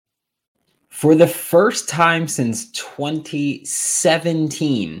For the first time since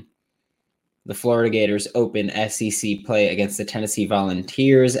 2017, the Florida Gators open SEC play against the Tennessee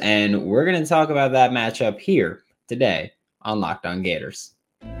Volunteers, and we're going to talk about that matchup here today on Locked On Gators.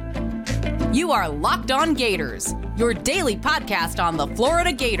 You are Locked On Gators, your daily podcast on the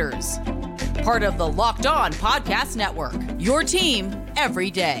Florida Gators. Part of the Locked On Podcast Network, your team every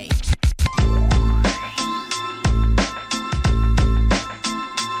day.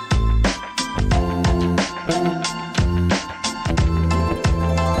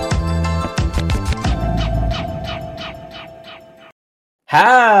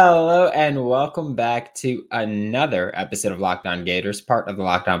 Hello and welcome back to another episode of Locked On Gators, part of the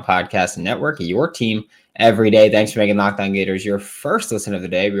Locked On Podcast Network, your team every day. Thanks for making Locked On Gators your first listen of the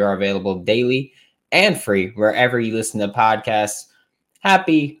day. We are available daily and free wherever you listen to podcasts.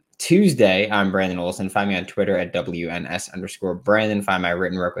 Happy Tuesday. I'm Brandon Olson. Find me on Twitter at WNS_Brandon. Find my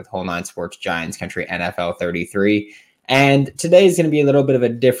written work with Whole Nine Sports, Giants Country, NFL 33. And today is going to be a little bit of a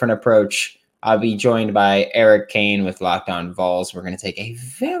different approach. I'll be joined by Eric Kane with Locked On Vols. We're going to take a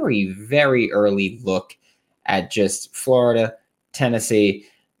very, very early look at just Florida, Tennessee,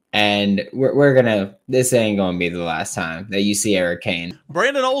 and we're going to, this ain't going to be the last time that you see Eric Kane.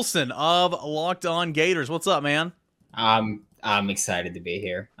 Brandon Olson of Locked On Gators. What's up, man? I'm excited to be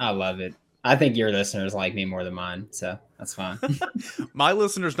here. I love it. I think your listeners like me more than mine, so that's fine. My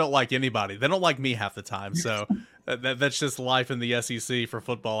listeners don't like anybody. They don't like me half the time, so that's just life in the SEC for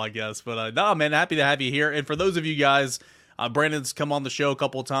football, I guess. But no, man, happy to have you here. And for those of you guys, Brandon's come on the show a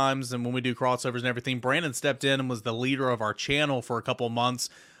couple of times, and when we do crossovers and everything, Brandon stepped in and was the leader of our channel for a couple of months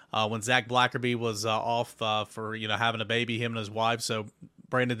when Zach Blackerby was off for having a baby, him and his wife. So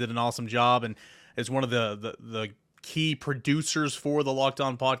Brandon did an awesome job, and is one of the key producers for the Locked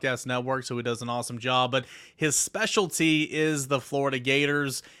On Podcast Network, so he does an awesome job. But his specialty is the Florida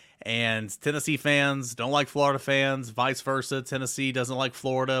Gators, and Tennessee fans don't like Florida fans, vice versa. Tennessee doesn't like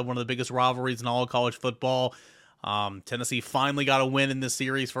Florida, one of the biggest rivalries in all of college football. Tennessee finally got a win in this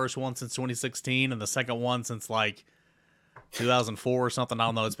series, first one since 2016, and the second one since like 2004 or something. I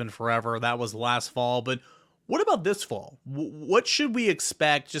don't know, it's been forever. That was last fall. But what about this fall? What should we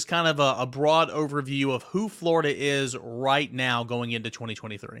expect? Just kind of a broad overview of who Florida is right now going into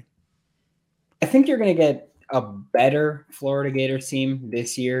 2023. I think you're going to get a better Florida Gators team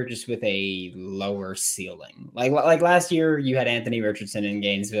this year, just with a lower ceiling. Like last year, you had Anthony Richardson in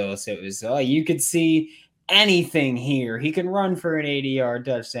Gainesville, so it was you could see anything here. He can run for an 80-yard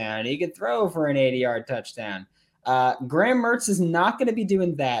touchdown. He could throw for an 80-yard touchdown. Graham Mertz is not going to be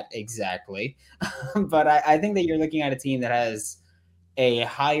doing that exactly, but I think that you're looking at a team that has a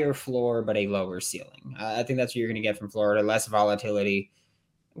higher floor but a lower ceiling. I think that's what you're going to get from Florida, less volatility.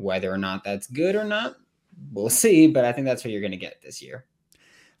 Whether or not that's good or not, we'll see, but I think that's what you're going to get this year.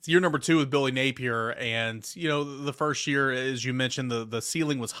 It's year number 2 with Billy Napier, and the first year, as you mentioned, the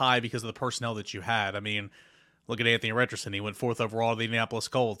ceiling was high because of the personnel that you had. I mean, look at Anthony Richardson. He went 4th overall to the Indianapolis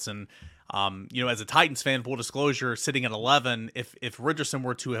Colts. And, as a Titans fan, full disclosure, sitting at 11, if Richardson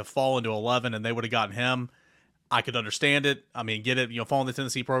were to have fallen to 11 and they would have gotten him, I could understand it. I mean, get it, following the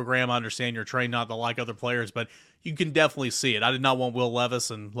Tennessee program, I understand you're trained not to like other players, but you can definitely see it. I did not want Will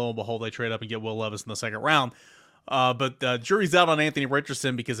Levis, and lo and behold, they trade up and get Will Levis in the second round. But jury's out on Anthony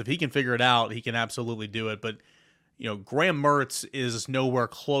Richardson, because if he can figure it out, he can absolutely do it. But Graham Mertz is nowhere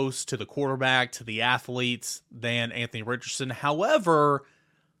close to the quarterback, to the athletes than Anthony Richardson. However,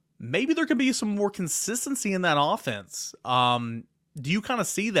 maybe there can be some more consistency in that offense. Do you kind of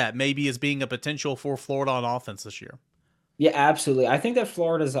see that maybe as being a potential for Florida on offense this year? Yeah, absolutely. I think that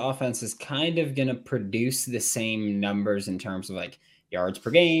Florida's offense is kind of going to produce the same numbers in terms of like yards per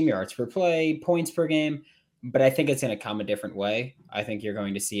game, yards per play, points per game, but I think it's going to come a different way. I think you're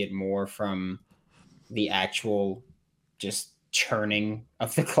going to see it more from the actual just churning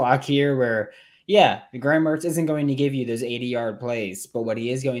of the clock here, where, yeah, Graham Mertz isn't going to give you those 80-yard plays, but what he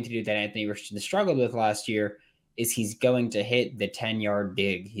is going to do that Anthony Richardson struggled with last year is he's going to hit the 10-yard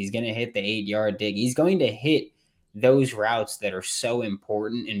dig. He's going to hit the 8-yard dig. He's going to hit those routes that are so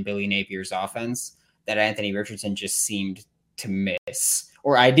important in Billy Napier's offense that Anthony Richardson just seemed to miss.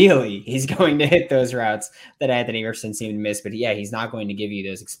 Or ideally, he's going to hit those routes that Anthony Richardson seemed to miss. But yeah, he's not going to give you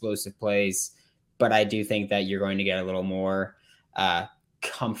those explosive plays. But I do think that you're going to get a little more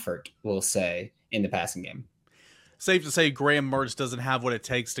comfort, we'll say, in the passing game. Safe to say Graham Mertz doesn't have what it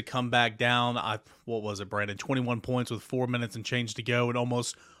takes to come back down. What was it, Brandon? 21 points with 4 minutes and change to go and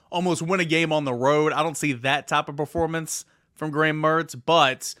almost win a game on the road. I don't see that type of performance from Graham Mertz,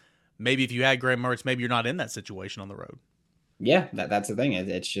 but maybe if you had Graham Mertz, maybe you're not in that situation on the road. Yeah, that's the thing.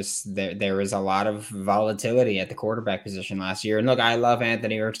 It's just there was a lot of volatility at the quarterback position last year. And look, I love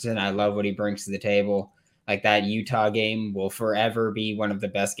Anthony Richardson. I love what he brings to the table. Like that Utah game will forever be one of the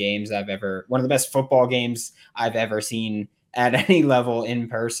best games one of the best football games I've ever seen at any level in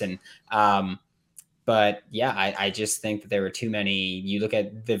person. But yeah, I just think that there were too many. You look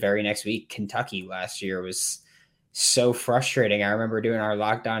at the very next week, Kentucky last year was so frustrating. I remember doing our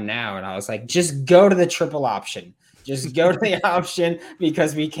lockdown now, and I was like, just go to the triple option. Just go to the option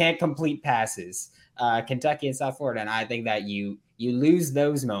because we can't complete passes. Kentucky and South Florida, and I think that you lose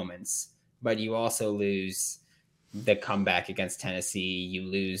those moments, but you also lose the comeback against Tennessee. You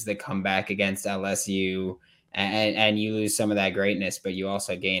lose the comeback against LSU, and you lose some of that greatness, but you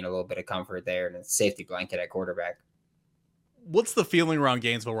also gain a little bit of comfort there and a safety blanket at quarterback. What's the feeling around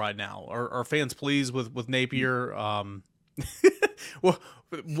Gainesville right now? Are fans pleased with Napier? Well,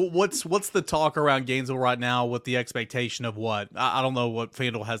 what's the talk around Gainesville right now with the expectation of what? I don't know what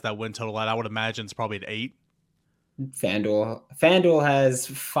FanDuel has that win total at. I would imagine it's probably at 8. FanDuel has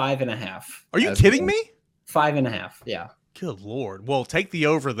 5.5. Are you kidding me? 5.5. Yeah. Good Lord. Well, take the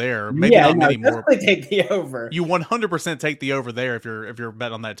over there. Maybe not many more. Take the over. You 100% take the over there if you're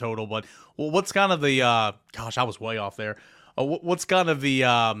betting on that total. But what's kind of the gosh, I was way off there. What's kind of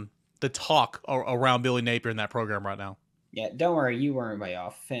the talk around Billy Napier in that program right now? Yeah, don't worry, you weren't way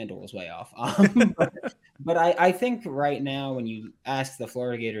off. FanDuel was way off. But I think right now, when you ask the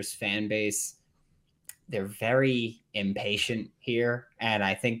Florida Gators fan base, they're very impatient here, and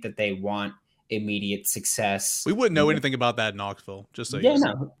I think that they want immediate success. We wouldn't know anything about that in Knoxville, just so yeah,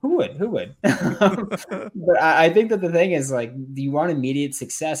 no, who would? But I think that the thing is, like, you want immediate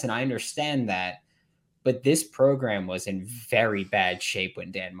success, and I understand that. But this program was in very bad shape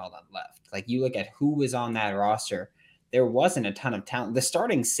when Dan Mullen left. Like, you look at who was on that roster, there wasn't a ton of talent. The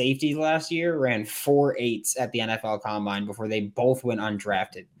starting safeties last year ran 4.8s at the NFL Combine before they both went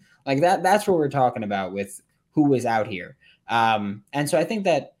undrafted. Like that's what we're talking about with who was out here. And so I think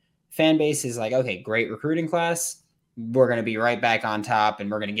that fan base is like, okay, great recruiting class. We're going to be right back on top and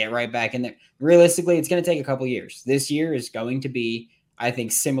we're going to get right back in there. Realistically, it's going to take a couple years. This year is going to be, I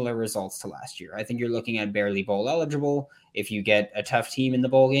think, similar results to last year. I think you're looking at barely bowl eligible. If you get a tough team in the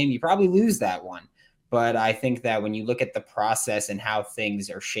bowl game, you probably lose that one. But I think that when you look at the process and how things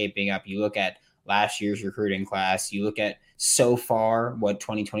are shaping up, you look at last year's recruiting class, you look at so far what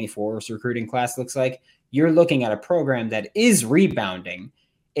 2024's recruiting class looks like, you're looking at a program that is rebounding.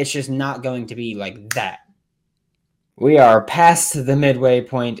 It's just not going to be like that. We are past the midway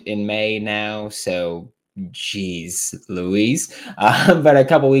point in May now, so geez Louise. But a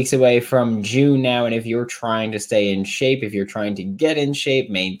couple weeks away from June now, and if you're trying to stay in shape, if you're trying to get in shape,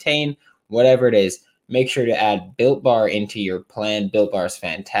 maintain, whatever it is, make sure to add Built Bar into your plan. Built Bar is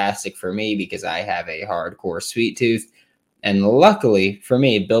fantastic for me because I have a hardcore sweet tooth. And luckily for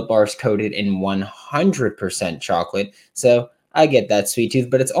me, Built Bar is coated in 100% chocolate. So I get that sweet tooth,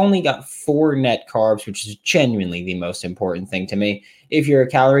 but it's only got 4 net carbs, which is genuinely the most important thing to me. If you're a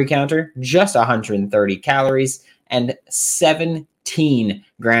calorie counter, just 130 calories and 17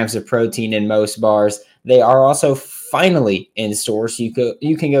 grams of protein in most bars. They are also finally in stores. So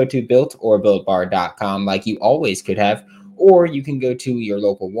you can go to Built or BuiltBar.com like you always could have, or you can go to your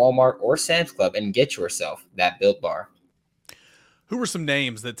local Walmart or Sam's Club and get yourself that Built Bar. Who are some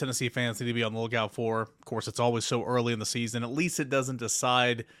names that Tennessee fans need to be on the lookout for? Of course, it's always so early in the season. At least it doesn't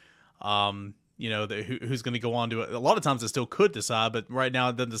decide, who's going to go on to it. A lot of times it still could decide, but right now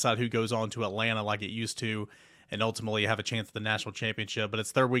it doesn't decide who goes on to Atlanta like it used to, and ultimately have a chance at the national championship. But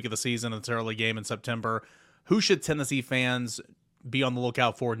it's third week of the season. It's an early game in September. Who should Tennessee fans be on the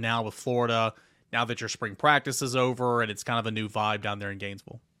lookout for now with Florida, now that your spring practice is over and it's kind of a new vibe down there in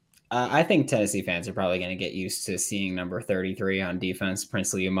Gainesville? I think Tennessee fans are probably going to get used to seeing number 33 on defense,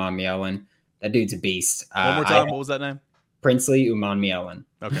 Princely Umanmielen. That dude's a beast. One more time, what was that name? Princely Umanmielen.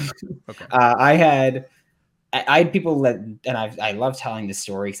 Okay. Okay. I had people that, and I love telling this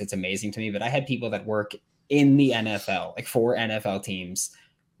story because it's amazing to me, but I had people that work in the NFL, like 4 NFL teams,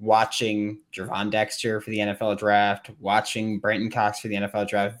 watching Javon Dexter for the NFL draft, watching Brenton Cox for the NFL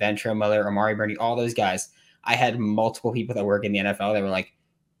draft, Ventrell Miller, Amari Burney, all those guys. I had multiple people that work in the NFL that were like,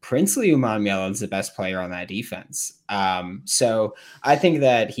 Princely Umanmielen's the best player on that defense. So I think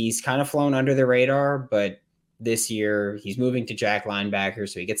that he's kind of flown under the radar, but this year he's moving to jack linebacker,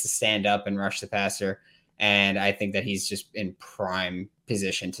 so he gets to stand up and rush the passer. And I think that he's just in prime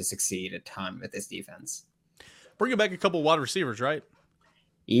position to succeed a ton with this defense. Bringing back a couple wide receivers, right?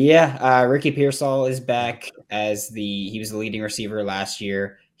 Yeah, Ricky Pearsall is back he was the leading receiver last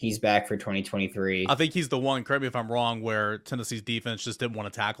year. He's back for 2023. I think he's the one, correct me if I'm wrong, where Tennessee's defense just didn't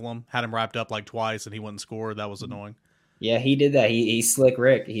want to tackle him. Had him wrapped up like twice and he wouldn't score. That was annoying. Yeah, he did that. He's slick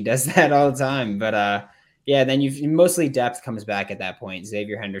Rick. He does that all the time. But yeah, then you've mostly depth comes back at that point.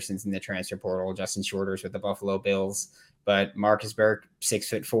 Xavier Henderson's in the transfer portal. Justin Shorter's with the Buffalo Bills. But Marcus Burke,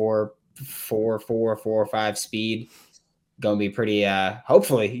 6'4", 4.5 speed, going to be pretty.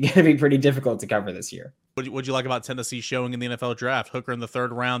 Hopefully, going to be pretty difficult to cover this year. What'd you like about Tennessee showing in the NFL draft? Hooker in the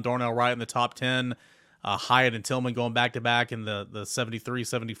 3rd round, Darnell Wright in the top 10, Hyatt and Tillman going back to back in the 73,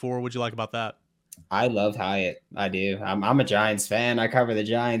 74. What'd you like about that? I love Hyatt. I do. I'm a Giants fan. I cover the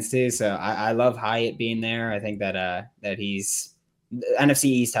Giants too, so I love Hyatt being there. I think that he's NFC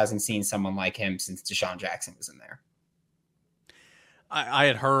East hasn't seen someone like him since Deshaun Jackson was in there. I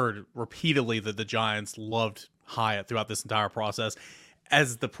had heard repeatedly that the Giants loved Hyatt throughout this entire process.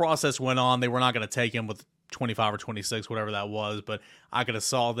 As the process went on, they were not going to take him with 25 or 26, whatever that was, but I could have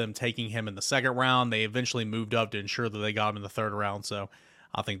saw them taking him in the 2nd round. They eventually moved up to ensure that they got him in the 3rd round, so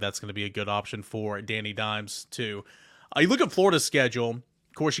I think that's going to be a good option for Danny Dimes, too. You look at Florida's schedule.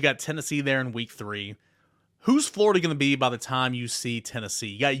 Of course, you got Tennessee there in week 3. Who's Florida going to be by the time you see Tennessee?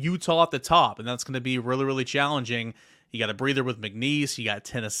 You got Utah at the top, and that's going to be really, really challenging. You got a breather with McNeese. You got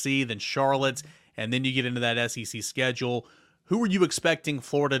Tennessee, then Charlotte, and then you get into that SEC schedule. Who are you expecting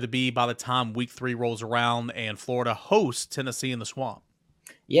Florida to be by the time week 3 rolls around and Florida hosts Tennessee in the Swamp?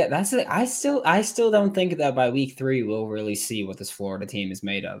 Yeah, that's it. I still don't think that by week 3 we'll really see what this Florida team is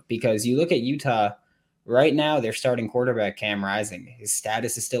made of, because you look at Utah right now, their starting quarterback Cam Rising, his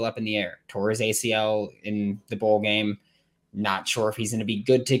status is still up in the air. Tore his ACL in the bowl game. Not sure if he's going to be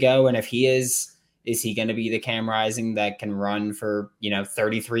good to go, and if he is he going to be the Cam Rising that can run for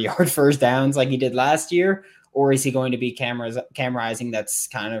 33-yard first downs like he did last year? Or is he going to be Cam Rising that's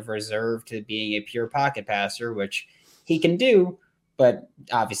kind of reserved to being a pure pocket passer, which he can do, but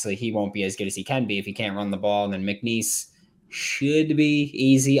obviously he won't be as good as he can be if he can't run the ball. And then McNeese should be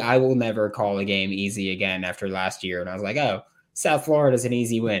easy. I will never call a game easy again after last year. And I was like, oh, South Florida's an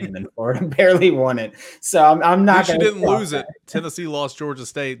easy win. And then Florida barely won it. So I'm not going to. You didn't lose it. Tennessee lost Georgia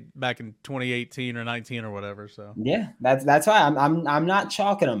State back in 2018 or 19 or whatever. So yeah, that's why I'm not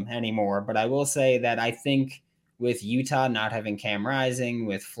chalking them anymore. But I will say that I think with Utah not having Cam Rising,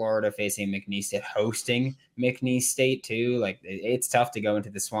 with Florida facing McNeese State, hosting McNeese State too, like it's tough to go into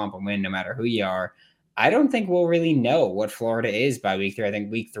the Swamp and win no matter who you are. I don't think we'll really know what Florida is by week 3. I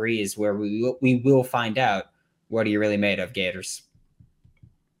think week 3 is where we will find out what are you really made of, Gators.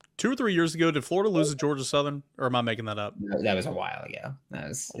 2 or 3 years ago, did Florida lose to Georgia Southern, or am I making that up? That was a while ago.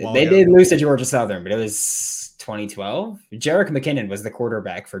 They did lose to Georgia Southern, but it was 2012. Jerick McKinnon was the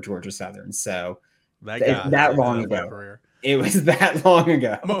quarterback for Georgia Southern, so that long ago. It was that long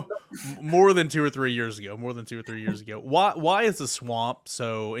ago. More than 2 or 3 years ago. Why is the Swamp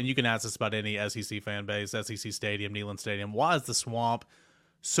so, and you can ask this about any SEC fan base, SEC Stadium, Neyland Stadium, why is the Swamp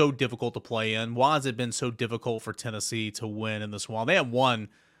so difficult to play in? Why has it been so difficult for Tennessee to win in the Swamp? They haven't won,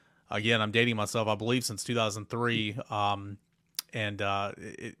 again, I'm dating myself, I believe since 2003,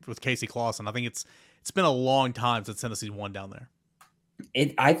 with Casey Clausen. I think it's been a long time since Tennessee's won down there.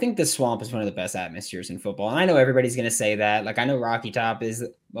 I think the Swamp is one of the best atmospheres in football. And I know everybody's going to say that. Like, I know Rocky Top is,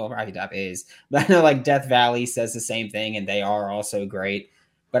 but I know like Death Valley says the same thing, and they are also great.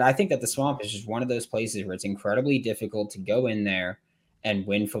 But I think that the Swamp is just one of those places where it's incredibly difficult to go in there and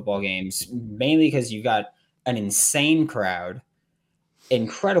win football games, mainly because you got an insane crowd,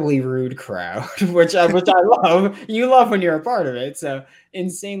 incredibly rude crowd, which I love. You love when you're a part of it. So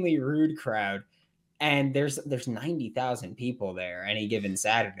insanely rude crowd. And there's 90,000 people there any given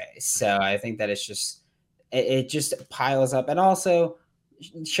Saturday. So I think that it just piles up. And also,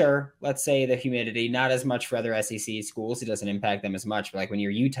 sure, let's say the humidity, not as much for other SEC schools. It doesn't impact them as much. But like when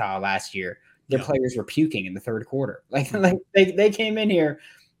you're Utah last year, their players were puking in the 3rd quarter. Like they came in here,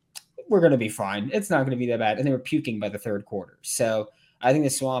 we're going to be fine. It's not going to be that bad. And they were puking by the 3rd quarter. So I think the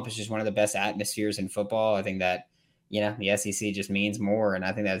Swamp is just one of the best atmospheres in football. I think that, the SEC just means more. And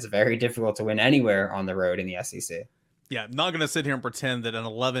I think that's very difficult to win anywhere on the road in the SEC. Yeah, I'm not going to sit here and pretend that an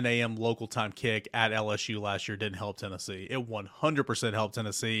 11 a.m. local time kick at LSU last year didn't help Tennessee. It 100% helped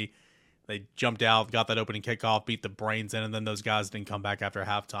Tennessee. They jumped out, got that opening kickoff, beat the brains in, and then those guys didn't come back after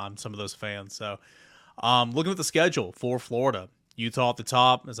halftime, some of those fans. So looking at the schedule for Florida, Utah at the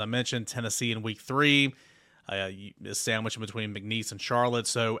top, as I mentioned, Tennessee in week 3, a sandwich in between McNeese and Charlotte.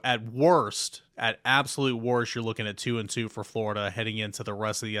 So at absolute worst, you're looking at 2-2 for Florida heading into the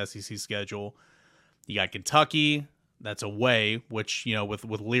rest of the SEC schedule. You got Kentucky. That's away, which, with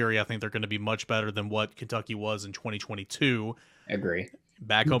Leary, I think they're going to be much better than what Kentucky was in 2022. Agree.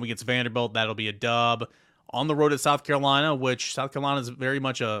 Back home against Vanderbilt, that'll be a dub. On the road at South Carolina, which South Carolina is very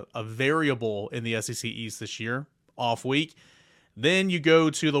much a variable in the SEC East this year, off week. Then you go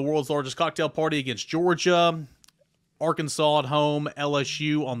to the world's largest cocktail party against Georgia. Arkansas at home,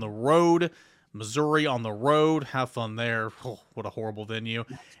 LSU on the road, Missouri on the road. Have fun there. Oh, what a horrible venue.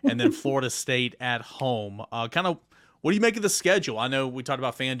 And then Florida State at home. Kind of, what do you make of the schedule? I know we talked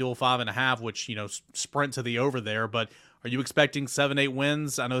about FanDuel 5.5, which, sprint to the over there, but are you expecting 7-8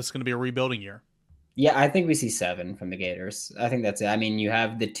 wins? I know it's going to be a rebuilding year. Yeah, I think we see 7 from the Gators. I think that's it. I mean, you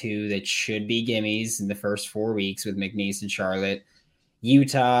have the 2 that should be gimmies in the first 4 weeks with McNeese and Charlotte.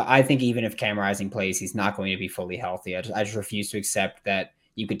 Utah, I think even if Cam Rising plays, he's not going to be fully healthy. I just refuse to accept that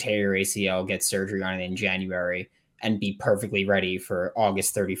you could tear your ACL, get surgery on it in January, and be perfectly ready for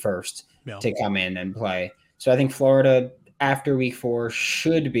August 31st to come in and play. So I think Florida, after week 4,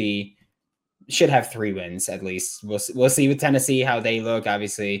 should have 3 wins at least. We'll see with Tennessee how they look.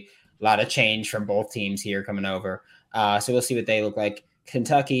 Obviously, a lot of change from both teams here coming over. So we'll see what they look like.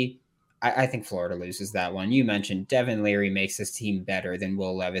 Kentucky, I think Florida loses that one. You mentioned Devin Leary makes this team better than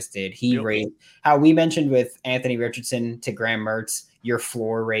Will Levis did. He raised how we mentioned with Anthony Richardson to Graham Mertz, your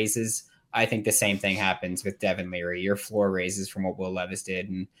floor raises. I think the same thing happens with Devin Leary. Your floor raises from what Will Levis did.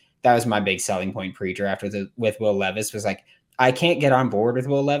 And that was my big selling point pre-draft with Will Levis was like, I can't get on board with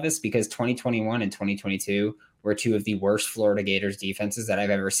Will Levis because 2021 and 2022 were 2 of the worst Florida Gators defenses that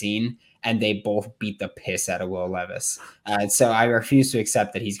I've ever seen, and they both beat the piss out of Will Levis. So I refuse to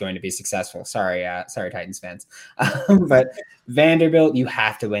accept that he's going to be successful. Sorry, Titans fans. But Vanderbilt, you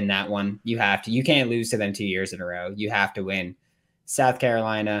have to win that one. You have to. You can't lose to them 2 years in a row. You have to win. South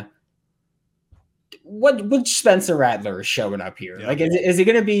Carolina, which Spencer Rattler is showing up here? Yeah. Like, is he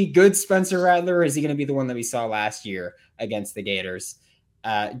going to be good Spencer Rattler, or is he going to be the one that we saw last year against the Gators?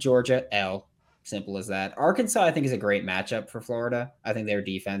 Georgia, L. Simple as that. Arkansas, I think, is a great matchup for Florida. I think their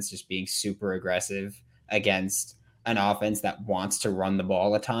defense just being super aggressive against an offense that wants to run the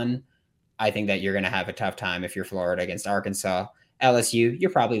ball a ton. I think that you're going to have a tough time if you're Florida against Arkansas. LSU,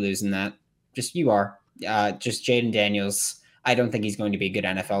 you're probably losing that. You are. Just Jaden Daniels, I don't think he's going to be a good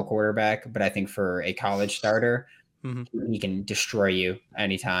NFL quarterback, but I think for a college starter, he can destroy you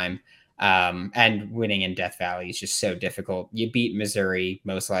anytime. And winning in Death Valley is just so difficult. You beat Missouri,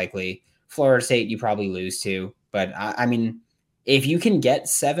 most likely. Florida State, you probably lose to. But, I mean, if you can get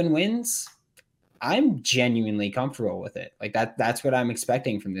 7 wins, I'm genuinely comfortable with it. Like, that's what I'm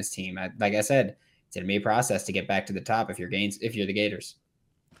expecting from this team. Like I said, it's going to be a process to get back to the top if you're the Gators.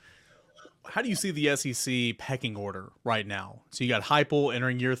 How do you see the SEC pecking order right now? So you got Heupel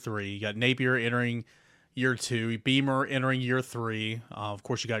entering year 3. You got Napier entering year 2. Beamer entering year 3. Of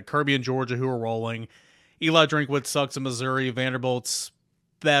course, you got Kirby in Georgia who are rolling. Eli Drinkwitz sucks in Missouri. Vanderbilt's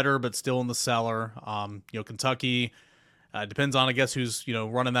better, but still in the cellar. Kentucky depends on, I guess, who's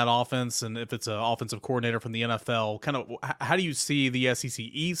running that offense, and if it's an offensive coordinator from the NFL. Kind of, how do you see the SEC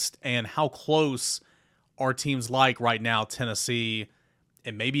East, and how close are teams like right now Tennessee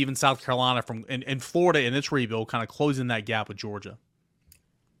and maybe even South Carolina and Florida in its rebuild, kind of closing that gap with Georgia?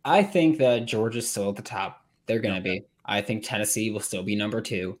 I think that Georgia's still at the top. They're going to be. I think Tennessee will still be number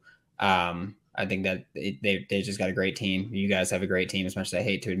 2. I think that they just got a great team. You guys have a great team, as much as I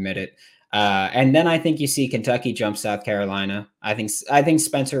hate to admit it. And then I think you see Kentucky jump South Carolina. I think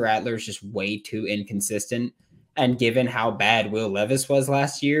Spencer Rattler is just way too inconsistent. And given how bad Will Levis was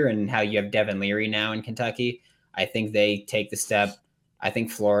last year and how you have Devin Leary now in Kentucky, I think they take the step. I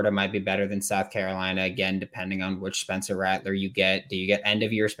think Florida might be better than South Carolina, again, depending on which Spencer Rattler you get. Do you get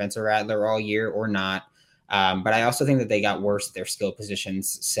end-of-year Spencer Rattler all year or not? But I also think that they got worse at their skill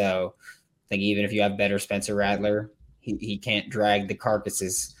positions. So I think even if you have better Spencer Rattler, he can't drag the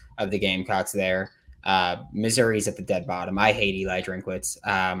carcasses of the Gamecocks there. Missouri's at the dead bottom. I hate Eli Drinkwitz.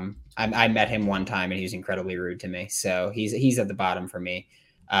 I met him one time, and he was incredibly rude to me. So he's at the bottom for me.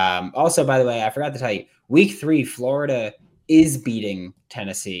 Also, by the way, I forgot to tell you, week 3, Florida is beating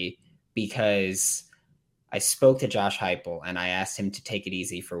Tennessee because I spoke to Josh Heupel, and I asked him to take it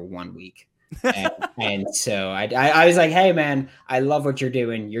easy for 1 week. And so I was like, hey, man, I love what you're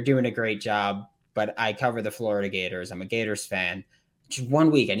doing. You're doing a great job, but I cover the Florida Gators. I'm a Gators fan. Just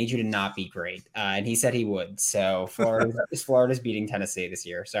 1 week, I need you to not be great. And he said he would. So Florida's beating Tennessee this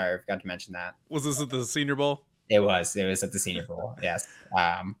year. Sorry, I forgot to mention that. Was this at the Senior Bowl? It was at the Senior Bowl, yes.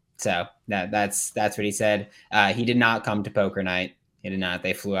 So that's what he said. He did not come to poker night. He did not.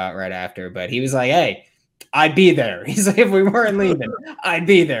 They flew out right after. But he was like, hey, I'd be there. He's like, if we weren't leaving, I'd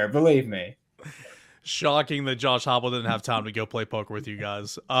be there. Believe me. Shocking that Josh Heupel didn't have time to go play poker with you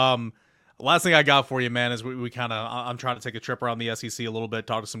guys. Last thing I got for you, man, is we kind of, I'm trying to take a trip around the SEC a little bit,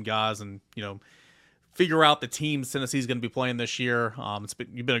 talk to some guys, and figure out the teams Tennessee's going to be playing this year.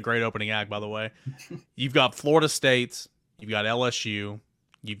 You've been a great opening act, by the way. You've got Florida State, you've got LSU,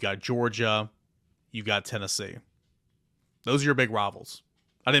 you've got Georgia, you've got Tennessee. Those are your big rivals.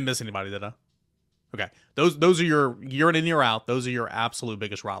 I didn't miss anybody, did I? Okay. Those are your year in and year out. Those are your absolute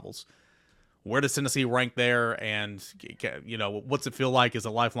biggest rivals. Where does Tennessee rank there? And, what's it feel like as a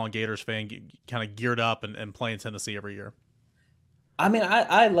lifelong Gators fan, kind of geared up and playing Tennessee every year? I mean,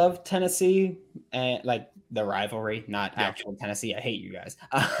 I love Tennessee and like the rivalry, not actual Tennessee. I hate you guys.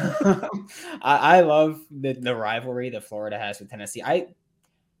 I love the rivalry that Florida has with Tennessee. I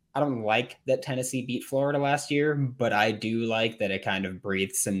don't like that Tennessee beat Florida last year, but I do like that it kind of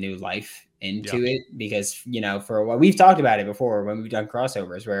breathes some new life into it because, for a while, we've talked about it before when we've done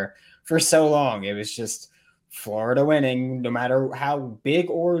crossovers where for so long it was just Florida winning, no matter how big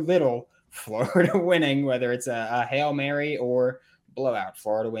or little, Florida winning, whether it's a Hail Mary or blowout,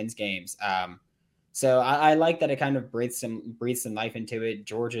 Florida wins games. So I like that it kind of breathes some life into it.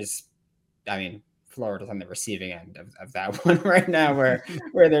 Florida's on the receiving end of that one right now where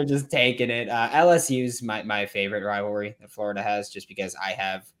they're just taking it. LSU's my favorite rivalry that Florida has just because I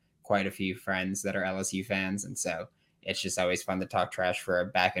have quite a few friends that are LSU fans. And so it's just always fun to talk trash for a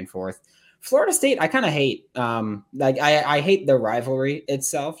back and forth. Florida State, I kind of hate. I hate the rivalry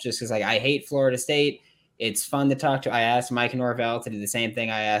itself just because I hate Florida State. It's fun to talk to. I asked Mike Norvell to do the same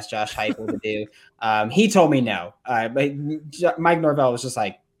thing I asked Josh Heupel to do. He told me no. But Mike Norvell was just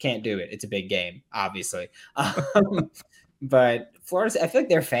like, can't do it. It's a big game, obviously. But Florida, I feel like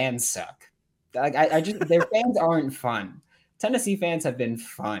their fans suck. Like their fans aren't fun. Tennessee fans have been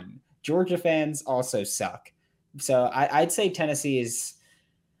fun. Georgia fans also suck. So I'd say Tennessee is,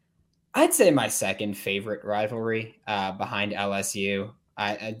 I'd say my second favorite rivalry behind LSU.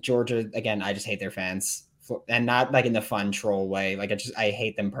 Georgia, again, I just hate their fans. And not like in the fun troll way. Like I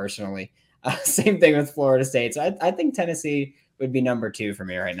hate them personally. Same thing with Florida State. So I think Tennessee would be number 2 for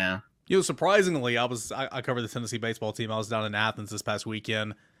me right now. Surprisingly, I covered the Tennessee baseball team. I was down in Athens this past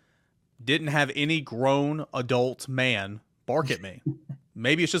weekend. Didn't have any grown adult man bark at me.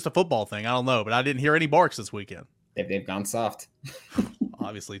 Maybe it's just a football thing. I don't know, but I didn't hear any barks this weekend. They've gone soft.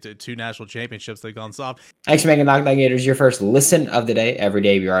 Obviously, 2 national championships, they've gone soft. Thanks for making Locked On Gators your first listen of the day. Every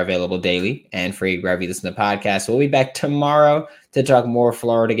day we are available daily and free wherever you listen to podcasts. We'll be back tomorrow to talk more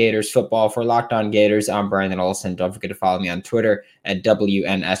Florida Gators football. For Locked On Gators, I'm Brandon Olson. Don't forget to follow me on Twitter at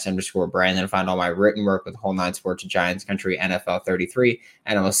WNS_Brandon. Find all my written work with Whole 9 Sports, Giants Country, NFL 33.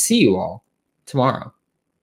 And I will see you all tomorrow.